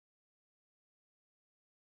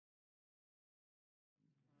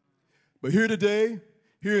But here today,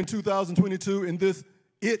 here in 2022, in this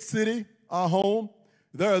it city, our home,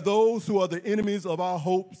 there are those who are the enemies of our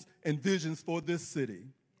hopes and visions for this city.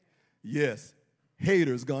 Yes,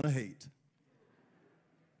 haters gonna hate.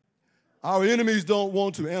 Our enemies don't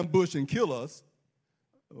want to ambush and kill us.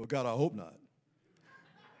 Oh, God, I hope not.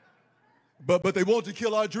 But they want to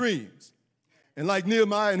kill our dreams. And like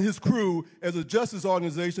Nehemiah and his crew, as a justice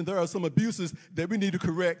organization, there are some abuses that we need to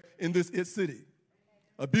correct in this it city.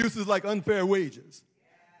 Abuses like unfair wages.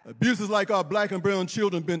 Abuses like our black and brown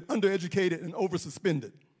children being undereducated and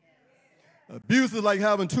over-suspended. Abuses like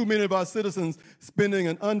having too many of our citizens spending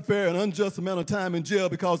an unfair and unjust amount of time in jail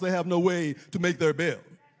because they have no way to make their bail.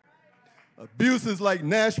 Abuses like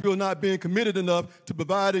Nashville not being committed enough to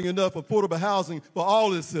providing enough affordable housing for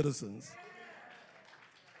all its citizens.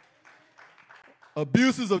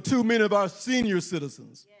 Abuses of too many of our senior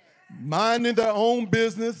citizens, minding their own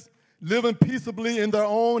business, living peaceably in their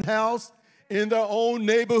own house, in their own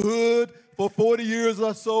neighborhood for 40 years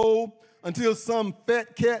or so, until some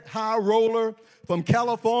fat cat high roller from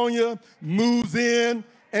California moves in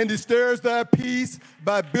and disturbs their peace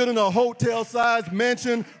by building a hotel-sized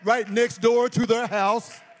mansion right next door to their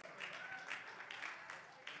house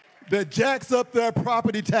that jacks up their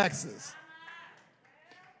property taxes.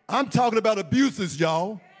 I'm talking about abuses,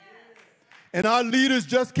 y'all. And our leaders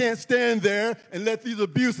just can't stand there and let these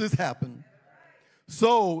abuses happen.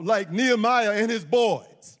 So, like Nehemiah and his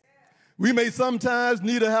boys, we may sometimes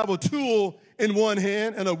need to have a tool in one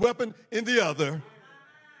hand and a weapon in the other.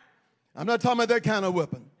 I'm not talking about that kind of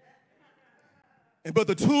weapon. But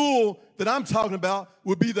the tool that I'm talking about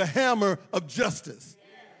would be the hammer of justice.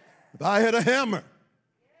 If I had a hammer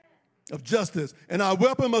of justice, and our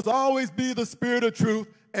weapon must always be the spirit of truth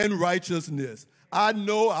and righteousness. I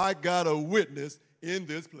know I got a witness in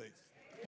this place.